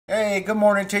Hey, good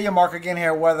morning to you. Mark again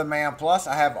here, WeatherMan Plus.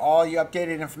 I have all your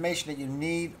updated information that you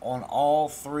need on all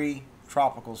three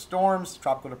tropical storms,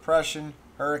 tropical depression,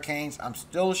 hurricanes. I'm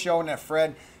still showing that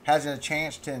Fred has a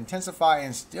chance to intensify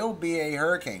and still be a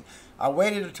hurricane. I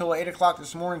waited until 8 o'clock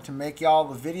this morning to make y'all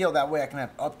the video. That way I can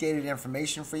have updated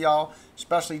information for y'all,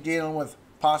 especially dealing with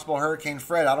possible Hurricane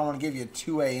Fred. I don't want to give you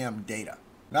 2 a.m. data.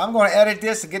 Now I'm going to edit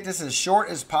this to get this as short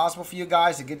as possible for you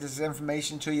guys, to get this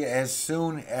information to you as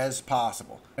soon as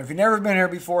possible. If you've never been here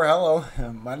before, hello,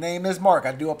 my name is Mark.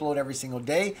 I do upload every single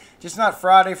day, just not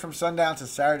Friday from sundown to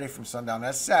Saturday from sundown.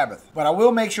 That's Sabbath. But I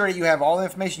will make sure that you have all the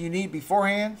information you need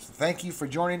beforehand. So thank you for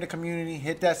joining the community.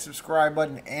 Hit that subscribe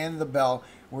button and the bell.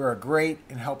 We're a great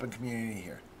and helping community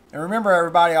here. And remember,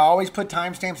 everybody, I always put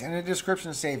timestamps in the description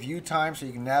to save you time so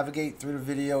you can navigate through the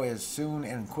video as soon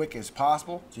and quick as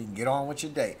possible so you can get on with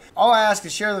your day. All I ask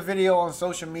is share the video on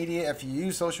social media. If you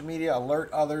use social media,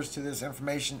 alert others to this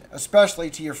information, especially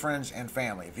to your friends and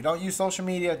family. If you don't use social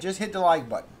media, just hit the like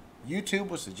button. YouTube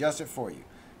will suggest it for you.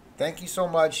 Thank you so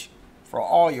much for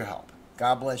all your help.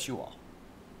 God bless you all.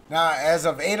 Now, as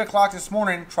of 8 o'clock this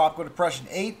morning, Tropical Depression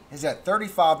 8 is at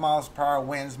 35 miles per hour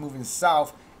winds moving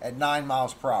south at 9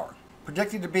 miles per hour.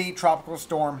 Predicted to be Tropical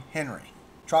Storm Henri.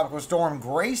 Tropical Storm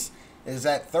Grace is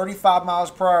at 35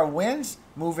 miles per hour winds,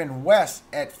 moving west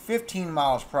at 15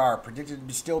 miles per hour. Predicted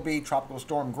to still be Tropical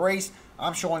Storm Grace.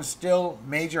 I'm showing still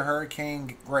major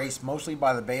Hurricane Grace, mostly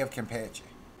by the Bay of Campeche.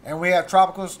 And we have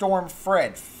Tropical Storm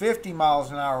Fred, 50 miles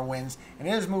an hour winds, and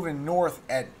it is moving north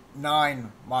at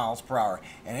 9 miles per hour,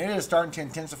 and it is starting to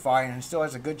intensify, and it still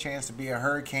has a good chance to be a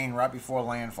hurricane right before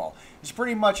landfall. It's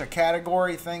pretty much a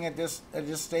category thing at this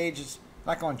stage. It's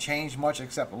not going to change much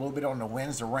except a little bit on the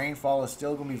winds. The rainfall is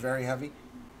still going to be very heavy.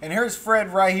 And here's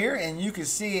Fred right here, and you can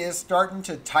see it's starting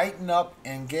to tighten up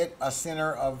and get a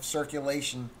center of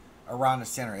circulation around the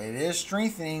center. It is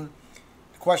strengthening.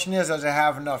 The question is, does it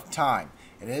have enough time?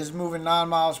 It is moving 9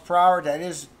 miles per hour. That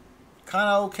is kind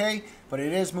of okay, but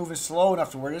it is moving slow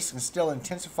enough to where this can still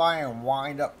intensify and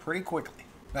wind up pretty quickly.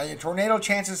 Now your tornado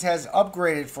chances has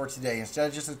upgraded for today. Instead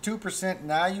of just a 2%,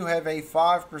 now you have a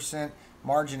 5%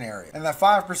 margin area. And that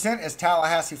 5% is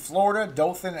Tallahassee, Florida,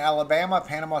 Dothan, Alabama,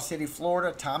 Panama City,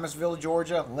 Florida, Thomasville,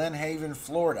 Georgia, Lynn Haven,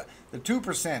 Florida. The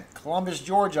 2%, Columbus,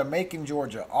 Georgia, Macon,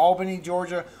 Georgia, Albany,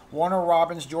 Georgia, Warner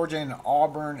Robins, Georgia, and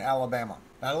Auburn, Alabama.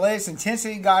 Now the latest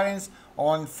intensity guidance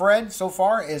on Fred so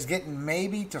far is getting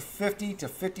maybe to 50 to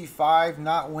 55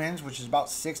 knot winds, which is about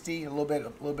 60, a little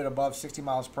bit above 60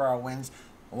 miles per hour winds,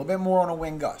 a little bit more on a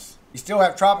wind gust. You still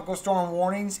have tropical storm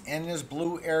warnings in this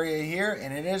blue area here,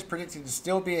 and it is predicted to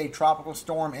still be a tropical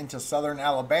storm into southern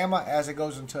Alabama as it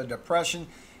goes into a depression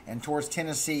and towards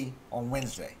Tennessee on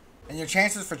Wednesday. And your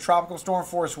chances for tropical storm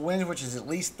force winds, which is at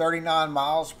least 39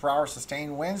 miles per hour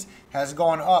sustained winds, has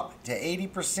gone up to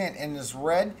 80% in this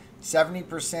red,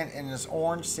 70% in this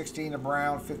orange, 60 in the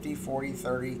brown, 50, 40,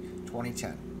 30, 20,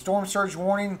 10. Storm surge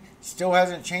warning still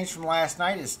hasn't changed from last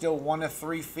night. It's still 1 to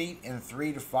 3 feet and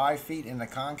 3 to 5 feet in the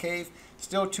concave.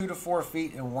 Still 2 to 4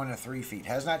 feet and 1 to 3 feet.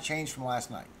 Has not changed from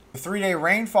last night. The 3-day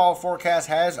rainfall forecast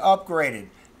has upgraded.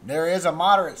 There is a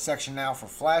moderate section now for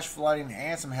flash flooding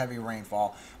and some heavy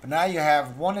rainfall. But now you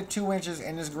have 1 to 2 inches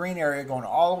in this green area going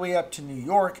all the way up to New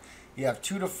York. You have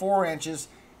 2 to 4 inches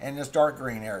in this dark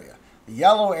green area. The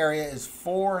yellow area is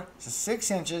 4 to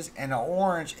 6 inches, and the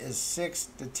orange is 6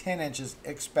 to 10 inches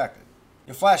expected.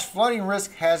 Your flash flooding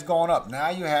risk has gone up. Now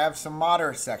you have some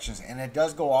moderate sections, and it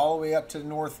does go all the way up to the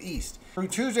northeast. Through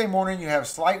Tuesday morning, you have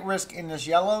slight risk in this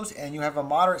yellows, and you have a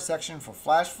moderate section for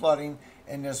flash flooding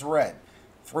in this red.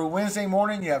 Through Wednesday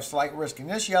morning, you have slight risk in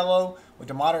this yellow with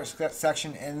the moderate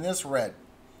section in this red.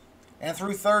 And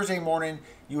through Thursday morning,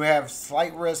 you have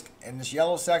slight risk in this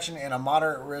yellow section and a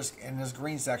moderate risk in this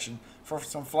green section for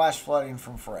some flash flooding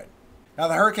from Fred. Now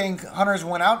the hurricane hunters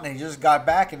went out and they just got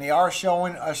back, and they are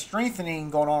showing a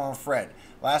strengthening going on Fred.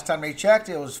 Last time they checked,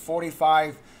 it was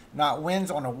 45 knot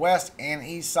winds on the west and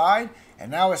east side,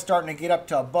 and now it's starting to get up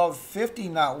to above 50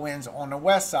 knot winds on the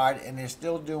west side, and they're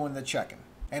still doing the checking.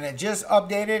 And it just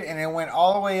updated, and it went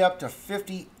all the way up to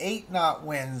 58 knot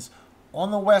winds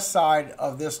on the west side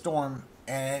of this storm,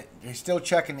 and they're still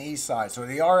checking the east side. So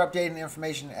they are updating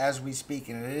information as we speak,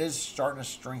 and it is starting to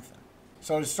strengthen.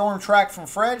 So the storm track from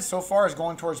Fred so far is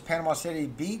going towards Panama City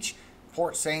Beach,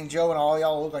 Port St. Joe, and all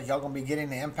y'all look like y'all going to be getting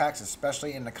the impacts,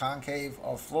 especially in the concave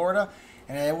of Florida.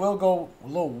 And it will go a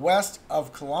little west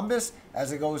of Columbus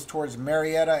as it goes towards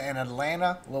Marietta and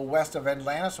Atlanta, a little west of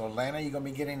Atlanta. So Atlanta, you're going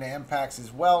to be getting the impacts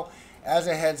as well as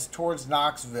it heads towards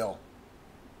Knoxville.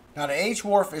 Now the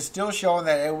H-Wharf is still showing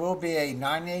that it will be a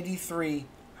 983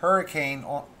 hurricane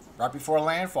right before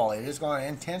landfall. It is going to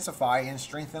intensify and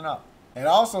strengthen up. It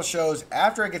also shows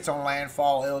after it gets on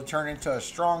landfall, it'll turn into a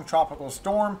strong tropical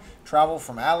storm, travel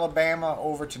from Alabama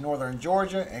over to northern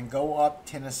Georgia, and go up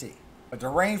Tennessee. But the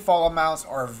rainfall amounts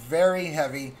are very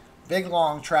heavy, big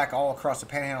long track all across the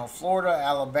panhandle of Florida,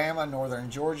 Alabama, northern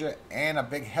Georgia, and a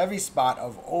big heavy spot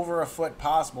of over a foot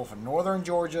possible for northern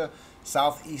Georgia,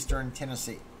 southeastern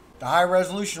Tennessee. The high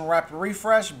resolution rapid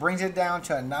refresh brings it down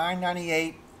to a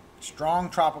 998 strong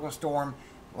tropical storm.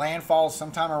 Landfall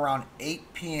sometime around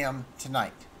 8 p.m.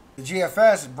 tonight. The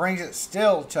GFS brings it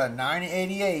still to a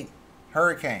 988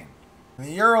 hurricane. And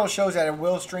the Euro shows that it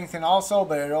will strengthen also,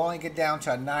 but it'll only get down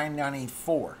to a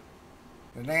 994.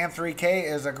 The NAM 3K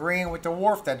is agreeing with the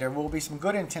WRF that there will be some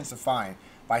good intensifying.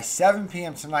 By 7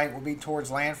 p.m. tonight will be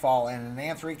towards landfall, and the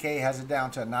NAM 3K has it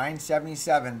down to a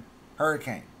 977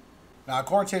 hurricane. Now,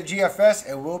 according to the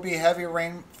GFS, it will be heavy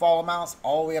rainfall amounts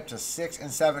all the way up to 6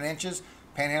 and 7 inches.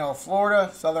 Panhandle of Florida,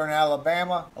 southern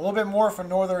Alabama, a little bit more for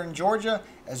northern Georgia,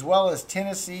 as well as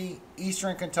Tennessee,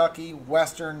 eastern Kentucky,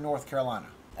 western North Carolina.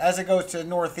 As it goes to the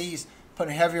northeast,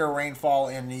 putting heavier rainfall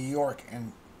in New York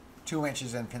and 2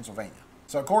 inches in Pennsylvania.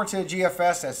 So according to the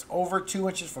GFS, that's over 2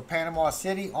 inches for Panama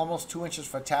City, almost 2 inches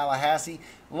for Tallahassee.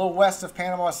 A little west of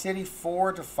Panama City,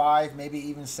 4 to 5, maybe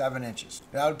even 7 inches.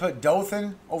 That would put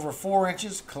Dothan over 4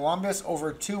 inches, Columbus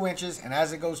over 2 inches, and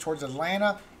as it goes towards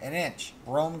Atlanta, an inch.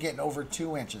 Rome getting over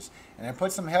 2 inches. And it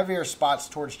puts some heavier spots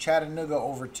towards Chattanooga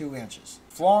over 2 inches.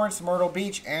 Florence, Myrtle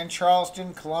Beach, and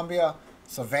Charleston, Columbia,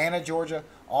 Savannah, Georgia,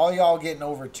 all y'all getting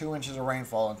over 2 inches of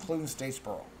rainfall, including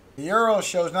Statesboro. The Euro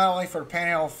shows not only for the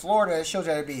Panhandle of Florida, it shows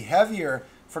that it'd be heavier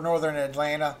for northern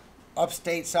Atlanta,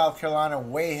 upstate South Carolina,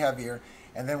 way heavier,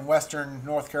 and then western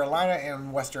North Carolina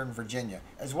and western Virginia,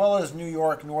 as well as New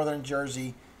York, northern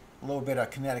Jersey, a little bit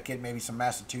of Connecticut, maybe some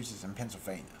Massachusetts and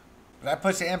Pennsylvania. That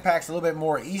puts the impacts a little bit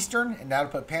more eastern, and that'll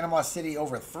put Panama City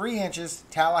over 3 inches,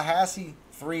 Tallahassee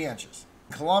 3 inches.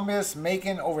 Columbus,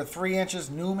 Macon over 3 inches,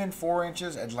 Newman 4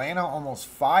 inches, Atlanta almost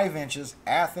 5 inches,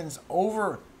 Athens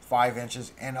over 5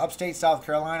 inches, and upstate South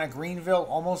Carolina, Greenville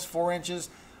almost 4 inches,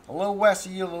 a little west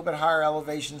of you, a little bit higher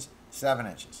elevations, 7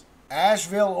 inches.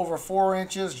 Asheville over 4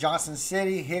 inches, Johnson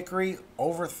City, Hickory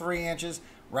over 3 inches,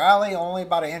 Raleigh only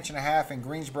about 1.5 inches, and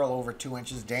Greensboro over 2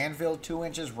 inches, Danville 2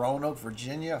 inches, Roanoke,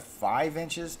 Virginia 5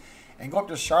 inches, and go up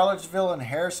to Charlottesville and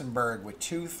Harrisonburg with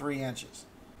 2-3 inches.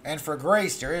 And for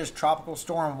Grace, there is tropical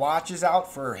storm watches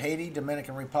out for Haiti,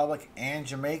 Dominican Republic, and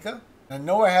Jamaica. And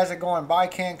NOAA has it going by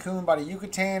Cancun, by the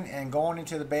Yucatan, and going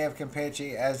into the Bay of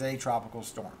Campeche as a tropical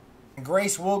storm. And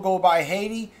Grace will go by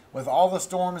Haiti with all the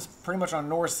storms pretty much on the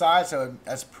north side, so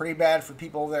that's pretty bad for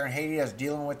people over there in Haiti that's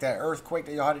dealing with that earthquake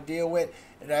that y'all had to deal with.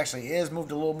 It actually is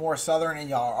moved a little more southern, and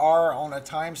y'all are on a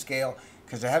time scale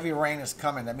because the heavy rain is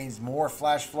coming. That means more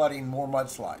flash flooding, more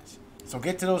mudslides. So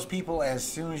get to those people as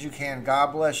soon as you can.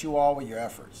 God bless you all with your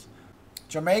efforts.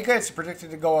 Jamaica, it's predicted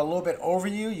to go a little bit over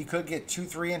you. You could get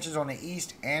 2-3 inches on the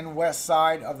east and west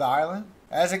side of the island.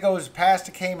 As it goes past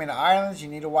the Cayman Islands, you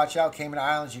need to watch out. Cayman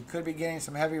Islands, you could be getting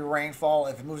some heavy rainfall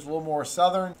if it moves a little more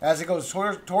southern. As it goes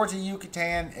towards the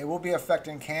Yucatan, it will be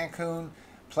affecting Cancun,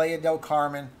 Playa del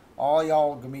Carmen. All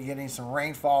y'all going to be getting some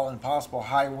rainfall and possible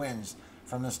high winds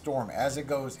from the storm as it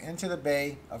goes into the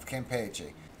Bay of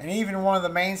Campeche. And even one of the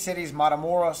main cities,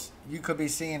 Matamoros, you could be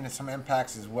seeing some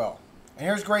impacts as well. And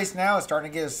here's Grace now. It's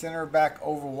starting to get its center back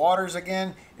over waters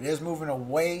again. It is moving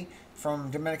away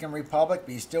from Dominican Republic,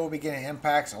 but you still will be getting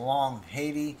impacts along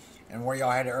Haiti and where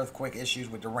y'all had the earthquake issues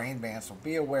with the rain band, so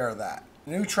be aware of that.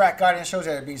 The new track guidance shows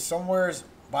that it'll be somewhere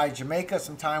by Jamaica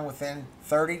sometime within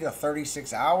 30 to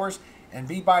 36 hours and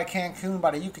be by Cancun,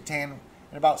 by the Yucatan,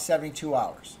 in about 72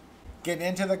 hours. Getting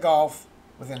into the Gulf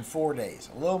within 4 days,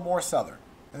 a little more southern.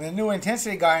 And the new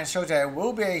intensity guidance shows that it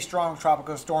will be a strong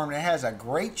tropical storm and it has a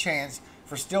great chance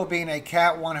for still being a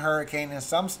Cat 1 hurricane, and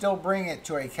some still bring it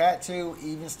to a Cat 2,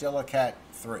 even still a Cat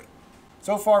 3.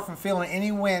 So far from feeling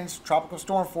any winds, tropical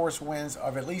storm force winds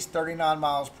of at least 39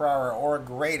 miles per hour or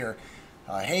greater.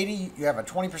 Haiti, you have a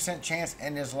 20% chance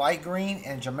in this light green,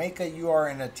 and Jamaica, you are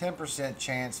in a 10%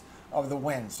 chance of the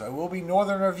wind. So it will be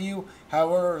northern of you.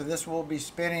 However, this will be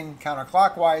spinning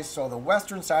counterclockwise, so the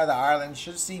western side of the island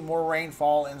should see more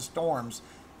rainfall and storms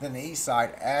than the east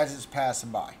side as it's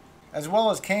passing by. As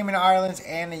well as Cayman Islands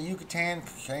and the Yucatan,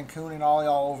 Cancun, and all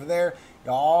y'all over there,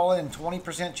 y'all all in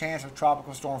 20% chance of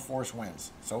tropical storm force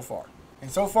winds so far.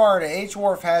 And so far, the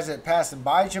H-WRF has it passing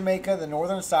by Jamaica, the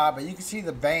northern side, but you can see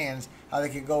the bands, how they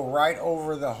could go right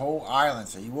over the whole island.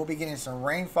 So you will be getting some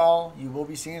rainfall, you will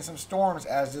be seeing some storms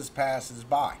as this passes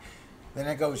by. Then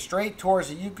it goes straight towards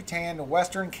the Yucatan, the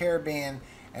Western Caribbean,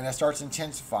 and it starts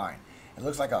intensifying. It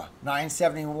looks like a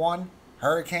 971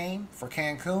 hurricane for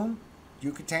Cancun,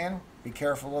 Yucatan, be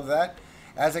careful of that.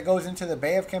 as it goes into the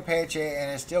Bay of Campeche,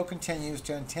 and it still continues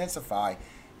to intensify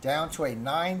down to a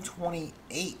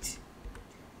 928.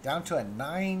 Down to a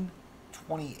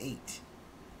 928.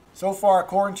 So far,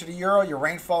 according to the Euro, your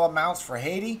rainfall amounts for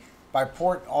Haiti by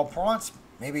Port-au-Prince,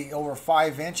 maybe over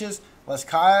 5 inches. Las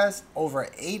Cayas, over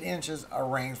 8 inches of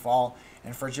rainfall.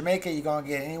 And for Jamaica, you're going to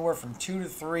get anywhere from 2 to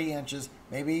 3 inches,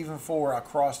 maybe even 4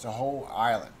 across the whole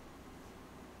island.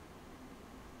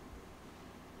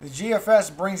 The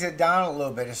GFS brings it down a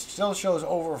little bit. It still shows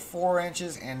over 4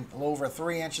 inches and over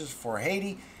 3 inches for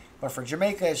Haiti. But for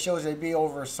Jamaica, it shows it'd be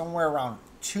over somewhere around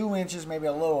 2 inches, maybe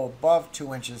a little above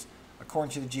 2 inches,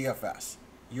 according to the GFS.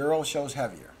 Euro shows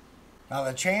heavier. Now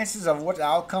the chances of what the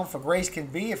outcome for Grace can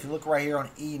be, if you look right here on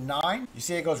E9, you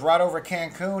see it goes right over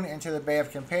Cancun into the Bay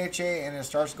of Campeche, and it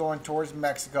starts going towards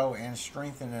Mexico and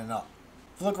strengthening up.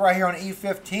 If you look right here on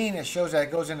E15, it shows that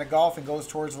it goes in the Gulf and goes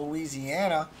towards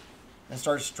Louisiana and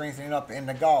starts strengthening up in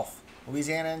the Gulf,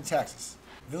 Louisiana and Texas.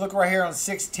 If you look right here on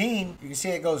 16, you can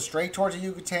see it goes straight towards the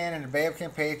Yucatan and the Bay of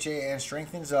Campeche and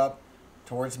strengthens up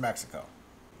towards Mexico.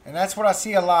 And that's what I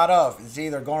see a lot of. It's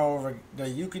either going over the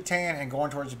Yucatan and going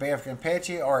towards the Bay of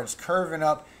Campeche, or it's curving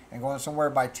up and going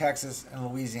somewhere by Texas and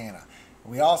Louisiana.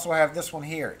 We also have this one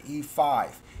here,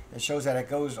 E5. It shows that it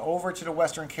goes over to the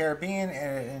Western Caribbean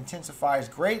and it intensifies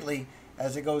greatly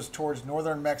as it goes towards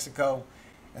northern Mexico.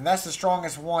 And that's the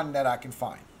strongest one that I can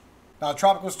find. Now,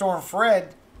 Tropical Storm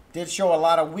Fred did show a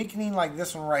lot of weakening like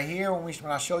this one right here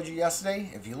when I showed you yesterday.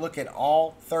 If you look at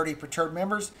all 30 perturbed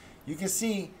members, you can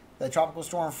see that Tropical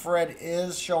Storm Fred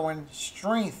is showing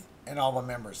strength in all the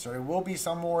members. So there will be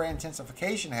some more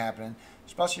intensification happening,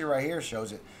 especially right here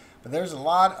shows it. But there's a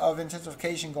lot of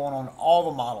intensification going on all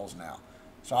the models now.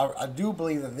 So I do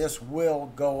believe that this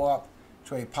will go up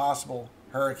to a possible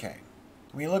hurricane.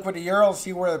 When you look with the Euro and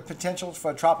see where the potential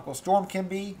for a tropical storm can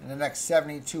be in the next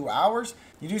 72 hours,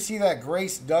 you do see that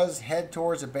Grace does head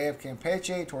towards the Bay of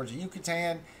Campeche, towards the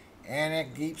Yucatan, and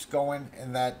it keeps going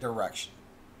in that direction.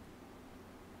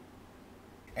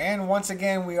 And once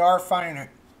again, we are finding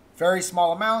very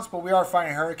small amounts, but we are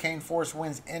finding hurricane force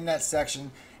winds in that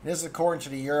section. This is according to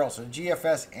the Euro. So the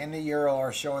GFS and the Euro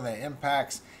are showing that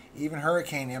impacts, even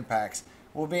hurricane impacts,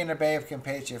 will be in the Bay of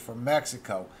Campeche for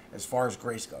Mexico as far as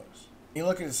Grace goes. You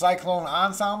look at the cyclone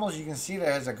ensembles, you can see that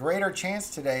it has a greater chance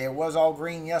today. It was all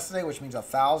green yesterday, which means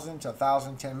 1,000 to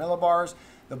 1,010 millibars.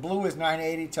 The blue is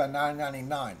 980 to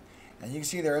 999. And you can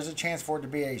see there is a chance for it to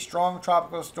be a strong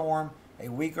tropical storm, a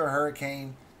weaker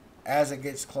hurricane as it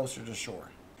gets closer to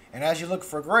shore. And as you look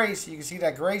for Grace, you can see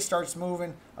that Grace starts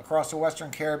moving across the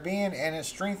Western Caribbean and it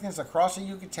strengthens across the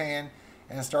Yucatan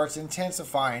and it starts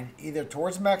intensifying either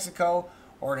towards Mexico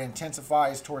or it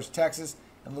intensifies towards Texas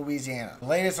and Louisiana. The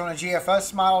latest on the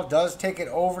GFS model does take it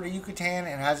over to Yucatan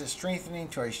and has it strengthening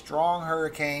to a strong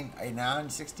hurricane, a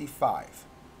 965.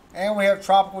 And we have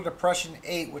Tropical Depression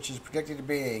 8, which is predicted to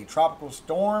be a tropical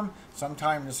storm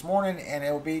sometime this morning, and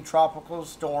it will be Tropical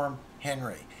Storm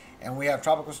Henri. And we have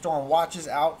tropical storm watches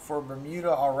out for Bermuda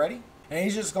already. And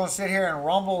he's just going to sit here and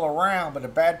rumble around, but the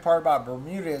bad part about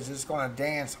Bermuda is it's going to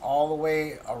dance all the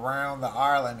way around the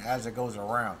island as it goes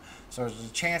around. So there's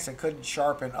a chance it could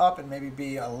sharpen up and maybe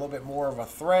be a little bit more of a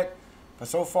threat. But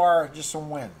so far, just some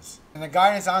winds. And the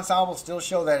guidance ensemble still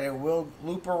show that it will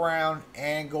loop around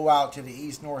and go out to the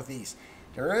east-northeast.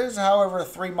 There is, however,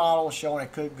 3 models showing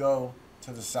it could go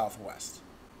to the southwest.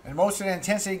 And most of the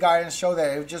intensity guidance show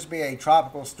that it would just be a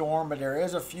tropical storm, but there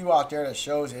is a few out there that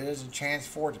shows it is a chance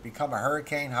for it to become a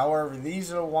hurricane. However,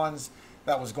 these are the ones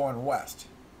that was going west.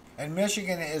 And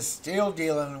Michigan is still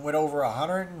dealing with over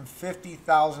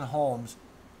 150,000 homes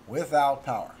without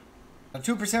power. Now,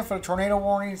 2% for the tornado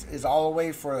warnings is all the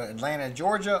way for Atlanta,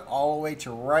 Georgia, all the way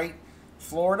to Wright,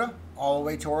 Florida, all the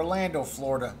way to Orlando,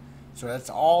 Florida. So that's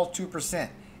all 2%.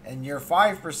 And your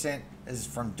 5% is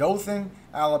from Dothan,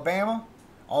 Alabama,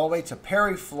 all the way to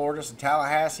Perry, Florida, so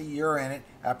Tallahassee, you're in it,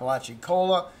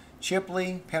 Apalachicola,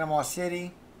 Chipley, Panama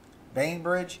City,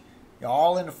 Bainbridge, you're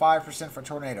all in the 5% for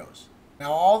tornadoes.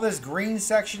 Now all this green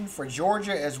section for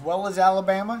Georgia as well as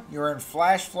Alabama, you're in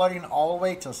flash flooding all the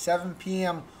way till 7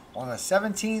 p.m. on the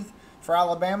 17th for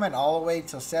Alabama and all the way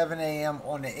till 7 a.m.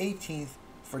 on the 18th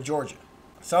for Georgia.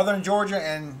 Southern Georgia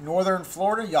and northern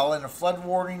Florida, y'all in a flood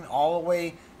warning all the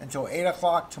way until 8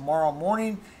 o'clock tomorrow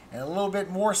morning. And a little bit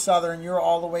more southern, you're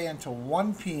all the way until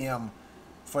 1 p.m.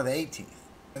 for the 18th.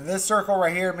 And this circle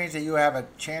right here means that you have a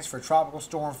chance for tropical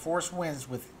storm force winds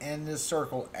within this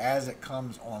circle as it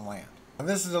comes on land. And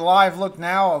this is a live look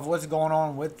now of what's going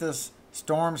on with this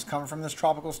storms coming from this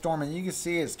tropical storm. And you can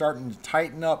see it's starting to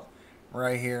tighten up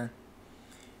right here.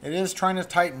 It is trying to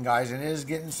tighten, guys, and it is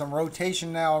getting some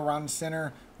rotation now around the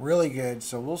center really good.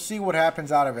 So we'll see what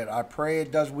happens out of it. I pray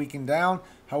it does weaken down.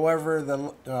 However,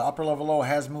 the upper level low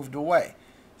has moved away.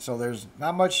 So there's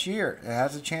not much here. It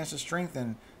has a chance to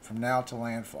strengthen from now to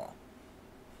landfall.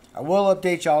 I will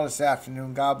update y'all this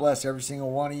afternoon. God bless every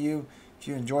single one of you. If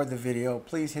you enjoyed the video,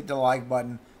 please hit the like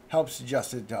button. Help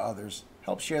suggest it to others.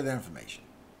 Help share the information.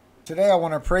 Today I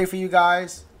want to pray for you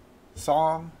guys.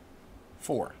 Psalm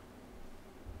 4.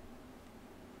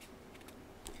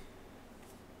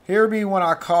 Hear me when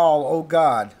I call, O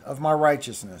God of my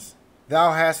righteousness.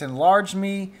 Thou hast enlarged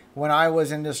me when I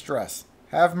was in distress.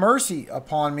 Have mercy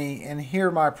upon me and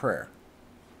hear my prayer.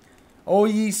 O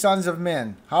ye sons of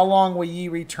men, how long will ye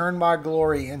return my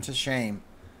glory into shame?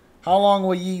 How long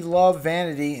will ye love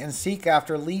vanity and seek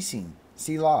after leasing?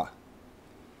 Selah.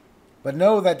 But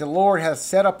know that the Lord hath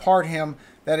set apart him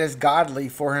that is godly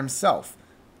for himself.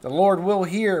 The Lord will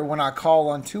hear when I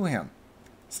call unto him.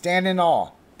 Stand in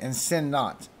awe and sin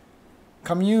not.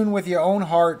 Commune with your own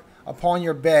heart upon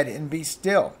your bed and be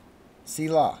still.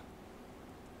 Selah.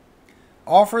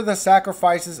 Offer the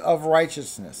sacrifices of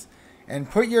righteousness and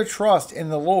put your trust in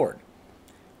the Lord.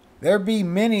 There be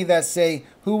many that say,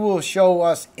 who will show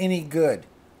us any good?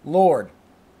 Lord,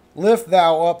 lift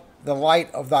thou up the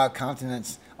light of thy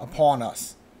countenance upon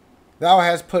us. Thou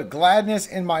hast put gladness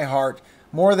in my heart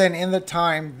more than in the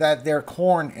time that their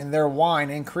corn and their wine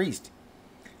increased.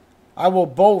 I will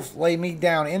both lay me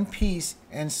down in peace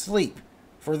and sleep,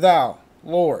 for thou,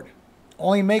 Lord,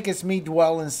 only makest me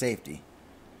dwell in safety.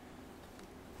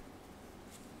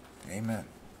 Amen.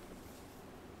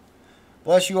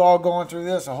 Bless you all going through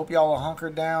this. I hope y'all are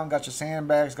hunkered down, got your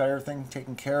sandbags, got everything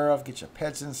taken care of, get your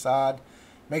pets inside.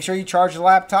 Make sure you charge your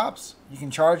laptops. You can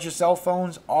charge your cell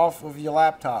phones off of your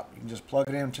laptop. You can just plug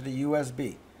it into the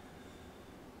USB.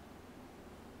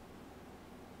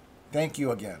 Thank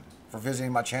you again for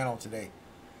visiting my channel today.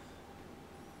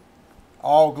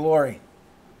 All glory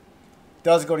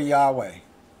does go to Yahweh,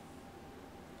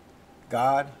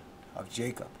 God of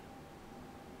Jacob.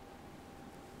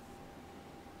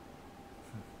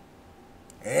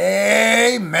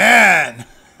 Amen.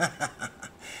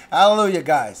 Hallelujah,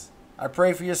 guys. I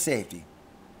pray for your safety.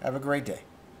 Have a great day.